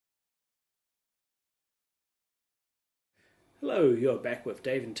Hello, you're back with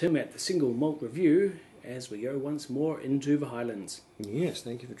Dave and Tim at the Single Malt Review as we go once more into the Highlands. Yes,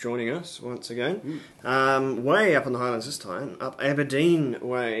 thank you for joining us once again. Way up in the Highlands this time, up Aberdeen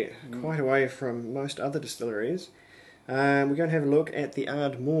way, quite away from most other distilleries. We're going to have a look at the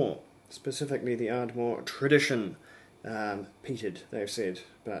Ardmore, specifically the Ardmore Tradition. Peated, they've said,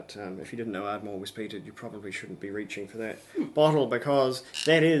 but if you didn't know Ardmore was peated, you probably shouldn't be reaching for that bottle, because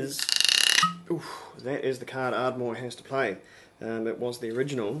that is the card Ardmore has to play. It was the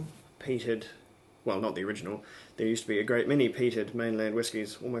original peated, well, not the original, there used to be a great many peated mainland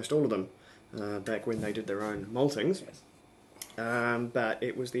whiskies, almost all of them, back when they did their own maltings. But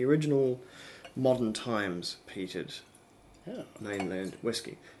it was the original modern times peated mainland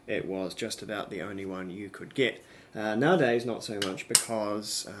whisky. It was just about the only one you could get. Nowadays, not so much,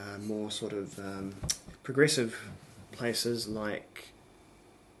 because more sort of progressive places like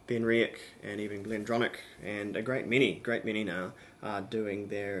Benriach and even Glendronach and a great many now are doing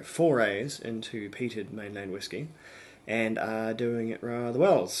their forays into peated mainland whisky and are doing it rather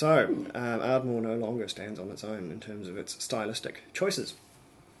well. So Ardmore no longer stands on its own in terms of its stylistic choices.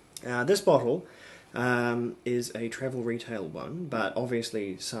 This bottle is a travel retail one, but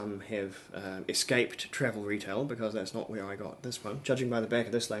obviously some have escaped travel retail, because that's not where I got this one. Judging by the back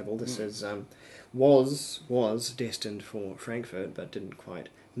of this label, this is was destined for Frankfurt, but didn't quite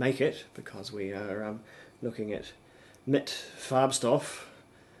make it, because we are looking at mit Farbstoff,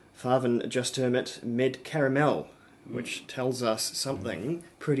 Farben Juster mit Caramel, which tells us something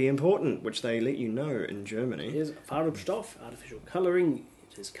pretty important, which they let you know in Germany. It is Farbstoff, artificial colouring.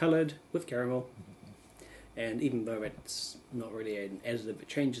 It is coloured with caramel, and even though it's not really an additive, it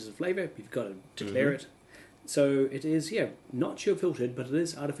changes the flavour, you've got to declare it. So it is, not chill filtered, but it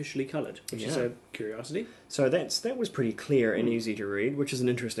is artificially coloured, which is a curiosity. So that was pretty clear and easy to read, which is an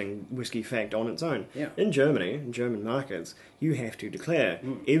interesting whisky fact on its own. Yeah. In Germany, in German markets, you have to declare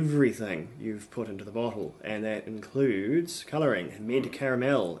everything you've put into the bottle, and that includes colouring, med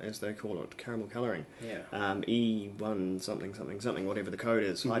caramel, as they call it, caramel colouring. E1 something, whatever the code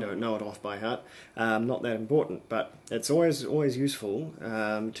is. I don't know it off by heart. Not that important, but it's always useful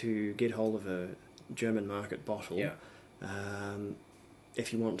to get hold of a German market bottle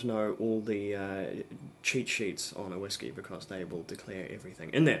if you want to know all the cheat sheets on a whisky, because they will declare everything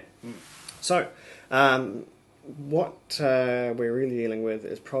in there. So what we're really dealing with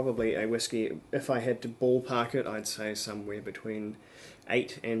is probably a whisky, if I had to ballpark it, I'd say somewhere between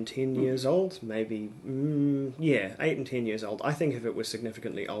 8 and 10 years old, maybe 8 and 10 years old. I think if it was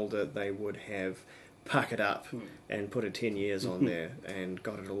significantly older, they would have puck it up and put a 10 years on there and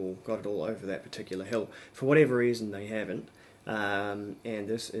got it all over that particular hill. For whatever reason, they haven't, and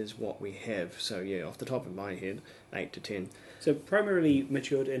this is what we have. So off the top of my head, 8 to 10. So primarily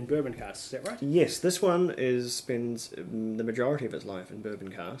matured in bourbon casks, is that right? Yes, this one spends the majority of its life in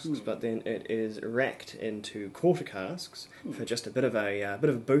bourbon casks, but then it is racked into quarter casks for just a bit of a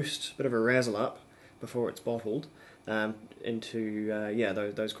boost, bit of a razzle up before it's bottled. Into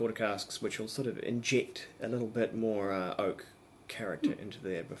those quarter casks, which will sort of inject a little bit more oak character into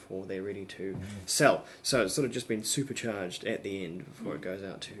there before they're ready to sell. So it's sort of just been supercharged at the end before it goes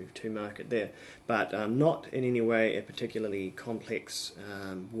out to market there. But not in any way a particularly complex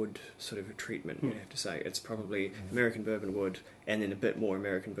wood sort of a treatment, you have to say. It's probably American bourbon wood and then a bit more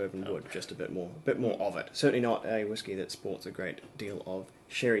American bourbon wood, just a bit more of it. Certainly not a whisky that sports a great deal of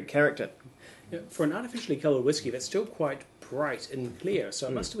sherry character. For an artificially coloured whisky, that's still quite bright and clear, so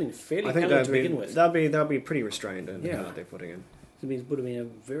it must have been fairly coloured to begin with. They'll be pretty restrained in the colour they're putting in. It would have been a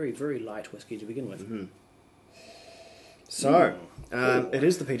very, very light whisky to begin with. So, it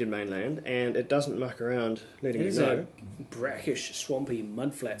is the peated mainland, and it doesn't muck around letting you know. It is a brackish, swampy,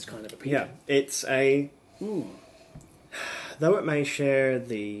 mudflats kind of a peat. Yeah, it's a... Though it may share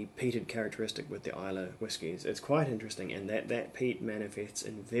the peated characteristic with the Islay whiskies, it's quite interesting in that peat manifests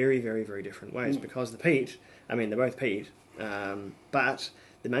in very, very, very different ways, because the peat, they're both peat, but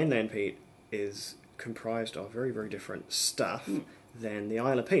the mainland peat is comprised of very, very different stuff than the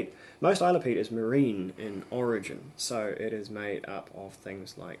Islay peat. Most Islay peat is marine in origin, so it is made up of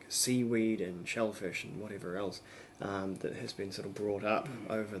things like seaweed and shellfish and whatever else that has been sort of brought up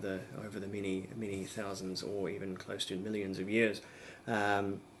over the many thousands or even close to millions of years.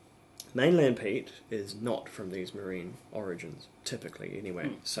 Mainland peat is not from these marine origins, typically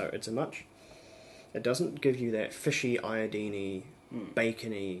anyway. So it doesn't give you that fishy, iodine-y,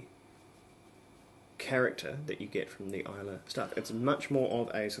 bacony character that you get from the Islay stuff. It's much more of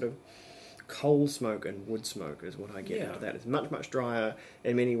a sort of coal smoke and wood smoke is what I get out of that. It's much drier,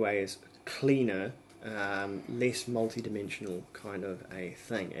 in many ways cleaner, less multi-dimensional kind of a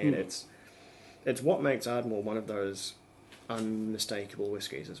thing, and it's what makes Ardmore one of those unmistakable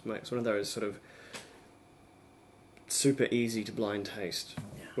whiskies. It's one of those sort of super easy to blind taste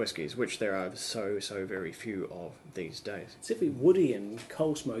whiskies, which there are so very few of these days. It's definitely woody and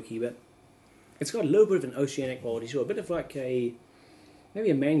coal smoky, but it's got a little bit of an oceanic quality to it, a bit of like maybe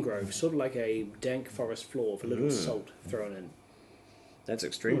a mangrove, sort of like a dank forest floor with a little salt thrown in. That's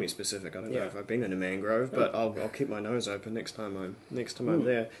extremely specific. I don't know if I've been in a mangrove, but I'll keep my nose open next time I'm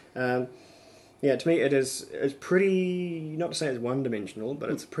there. Yeah, to me it's pretty, not to say it's one-dimensional,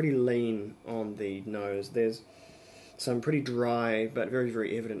 but it's pretty lean on the nose. There's some pretty dry but very,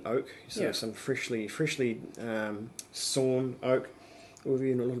 very evident oak, so some freshly sawn oak, with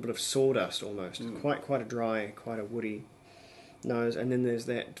even a little bit of sawdust almost. Quite a dry, quite a woody nose, and then there's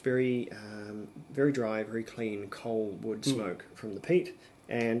that very dry, very clean coal wood smoke from the peat,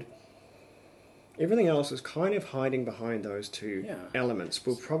 and everything else is kind of hiding behind those two elements.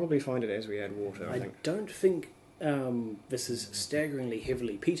 We'll probably find it as we add water, I think. I don't think this is staggeringly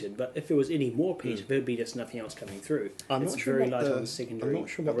heavily peated, but if there was any more peat, there'd be just nothing else coming through. I'm it's not sure very what light on the secondary. I'm not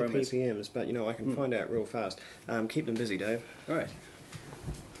sure what aromas. the ppms, but I can find out real fast. Keep them busy, Dave. All right.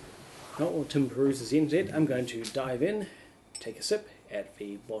 While Tim peruses the internet, I'm going to dive in, take a sip at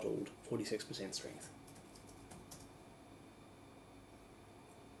the bottled 46% strength.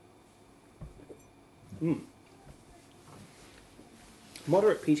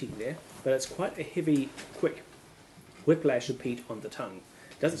 Moderate peating there, but it's quite a heavy, quick whiplash of peat on the tongue.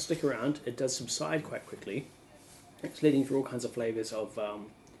 It doesn't stick around, it does subside quite quickly. It's leading through all kinds of flavours of,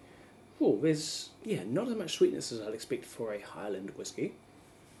 there's, not as much sweetness as I'd expect for a Highland whiskey.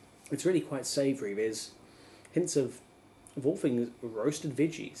 It's really quite savoury. There's hints of all things, roasted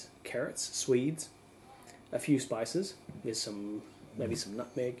veggies, carrots, swedes, a few spices. There's maybe some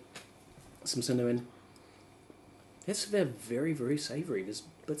nutmeg, some cinnamon. They're very, very savoury. There's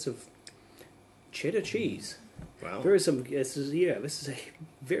bits of cheddar cheese. Wow. This is a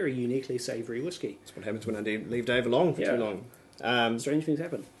very uniquely savoury whiskey. That's what happens when I leave Dave along for too long. Strange things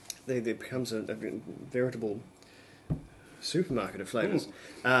happen. There becomes a veritable supermarket of flavours.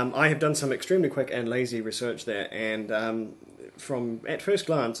 I have done some extremely quick and lazy research there, and from at first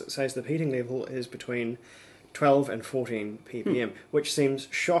glance it says the peating level is between 12 and 14 ppm, which seems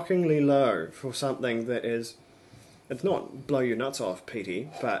shockingly low for something that is, it's not blow your nuts off peaty,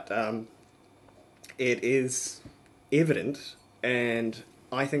 but it is evident, and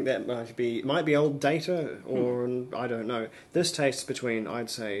I think that might be old data, or I don't know. This tastes I'd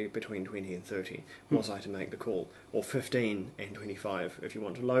say between 20 and 30, was I to make the call, or 15 and 25 if you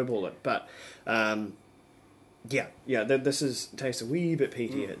want to lowball it. But this tastes a wee bit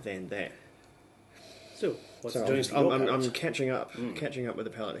peatier than that. So what's it doing? I'm catching up with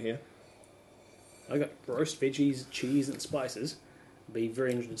the palate here. I got roast veggies, cheese, and spices. Be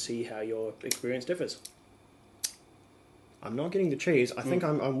very interested to see how your experience differs. I'm not getting the cheese. I think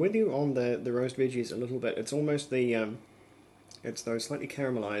I'm with you on the roast veggies a little bit. It's almost it's those slightly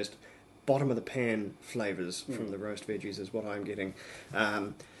caramelised bottom of the pan flavours from the roast veggies is what I'm getting.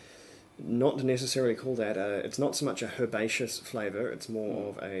 Not to necessarily call that it's not so much a herbaceous flavour. It's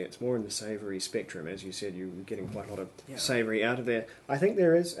more it's more in the savoury spectrum. As you said, you're getting quite a lot of savoury out of there. I think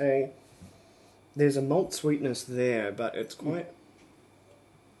there's a malt sweetness there, but it's quite.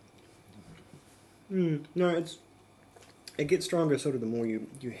 It gets stronger sort of the more you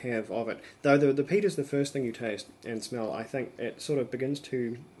have of it. Though the peat is the first thing you taste and smell, I think it sort of begins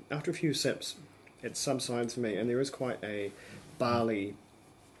to, after a few sips, it subsides for me, and there is quite a barley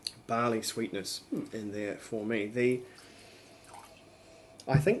sweetness in there for me.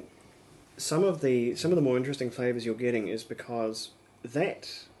 I think some of the more interesting flavours you're getting is because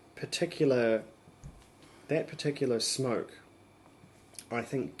that particular smoke, I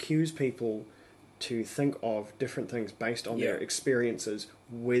think, cues people to think of different things based on their experiences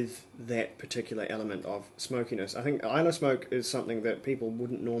with that particular element of smokiness. I think Isla smoke is something that people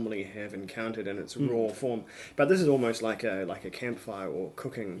wouldn't normally have encountered in its raw form, but this is almost like a campfire or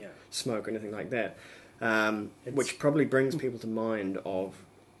cooking smoke or anything like that, which probably brings people to mind of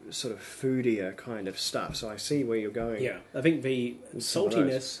sort of foodier kind of stuff. So I see where you're going. Yeah, I think the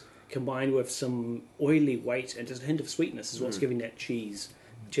saltiness combined with some oily weight and just a hint of sweetness is what's giving that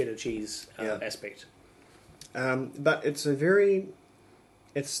cheddar cheese aspect. But it's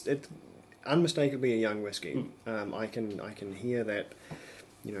it's unmistakably a young whiskey. I can hear that,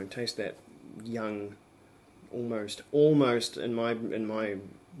 taste that young, almost in my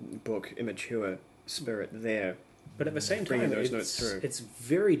book, immature spirit there. But at the same time, it's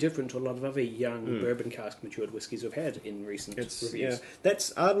very different to a lot of other young bourbon cask matured whiskies we've had in recent reviews. Yeah,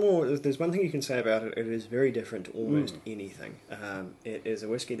 that's Ardmore. There's one thing you can say about it. It is very different to almost anything. It is a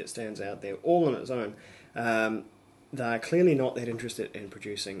whiskey that stands out there all on its own. they're clearly not that interested in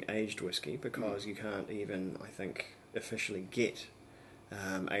producing aged whiskey because you can't even, I think, officially get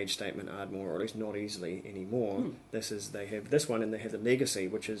age statement Ardmore, or at least not easily anymore. They have this one, and they have the Legacy,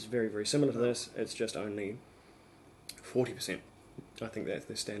 which is very, very similar to this. It's just only 40%. I think that's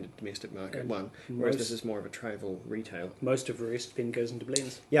the standard domestic market one, whereas this is more of a travel retail. Most of the rest then goes into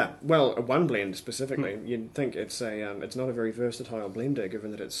blends. Yeah, well, one blend specifically, you'd think it's it's not a very versatile blender,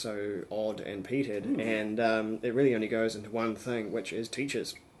 given that it's so odd and peated, and it really only goes into one thing, which is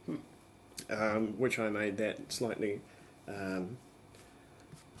Teachers, which I made that slightly,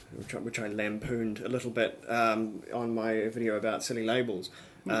 which I lampooned a little bit on my video about silly labels.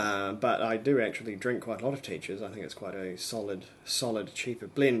 But I do actually drink quite a lot of Teachers. I think it's quite a solid, cheaper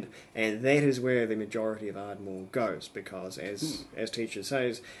blend, and that is where the majority of Ardmore goes, because as Teachers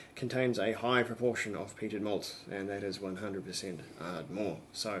says, contains a high proportion of peated malt, and that is 100% Ardmore.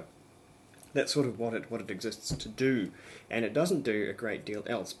 So that's sort of what it exists to do, and it doesn't do a great deal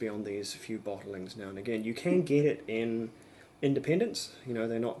else beyond these few bottlings now and again. You can get it in independents,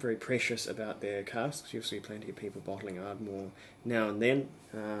 they're not very precious about their casks. You'll see plenty of people bottling Ardmore now and then.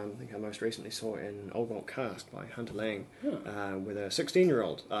 I think I most recently saw an Old Malt cask by Hunter Lang with a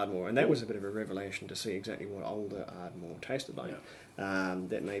 16-year-old Ardmore, and that was a bit of a revelation to see exactly what older Ardmore tasted like.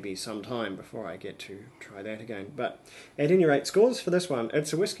 That may be some time before I get to try that again. But at any rate, scores for this one.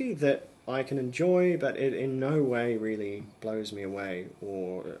 It's a whiskey that I can enjoy, but it in no way really blows me away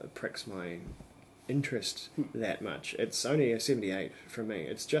or pricks my interest that much. It's only a 78 from me.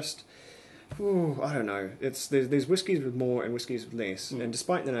 It's just, I don't know. There's whiskies with more and whiskies with less, and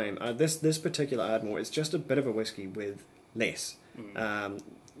despite the name, this particular Ardmore is just a bit of a whiskey with less.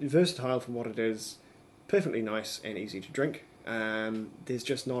 Versatile for what it is, perfectly nice and easy to drink. There's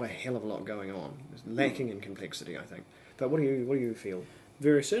just not a hell of a lot going on. It's lacking in complexity, I think. But what do you feel?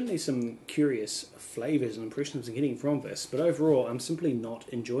 There are certainly some curious flavours and impressions I'm getting from this, but overall I'm simply not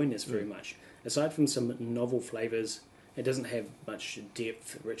enjoying this very much. Aside from some novel flavours, it doesn't have much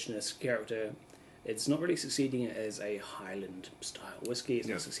depth, richness, character. It's not really succeeding as a Highland style whiskey. It's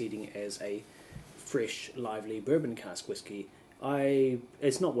not succeeding as a fresh, lively bourbon cask whiskey.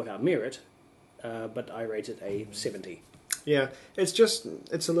 It's not without merit, but I rate it a 70. Yeah,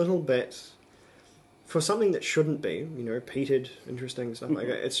 it's a little bit, for something that shouldn't be, peated, interesting, stuff like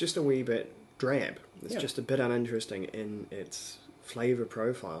that, it's just a wee bit drab. It's just a bit uninteresting in its flavour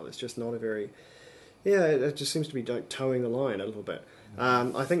profile. It's just not a very... it just seems to be towing the line a little bit.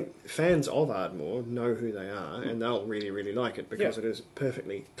 I think fans of Ardmore know who they are, and they'll really, really like it, because it is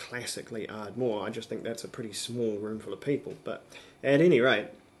perfectly classically Ardmore. I just think that's a pretty small room full of people. But at any rate,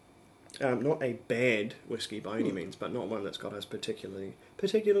 not a bad whiskey by any means, but not one that's got us particularly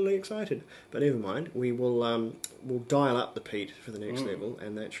excited. But never mind, we'll dial up the peat for the next level,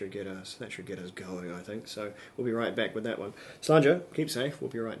 and that should get us going, I think. So we'll be right back with that one. Sludger, keep safe. We'll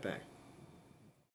be right back.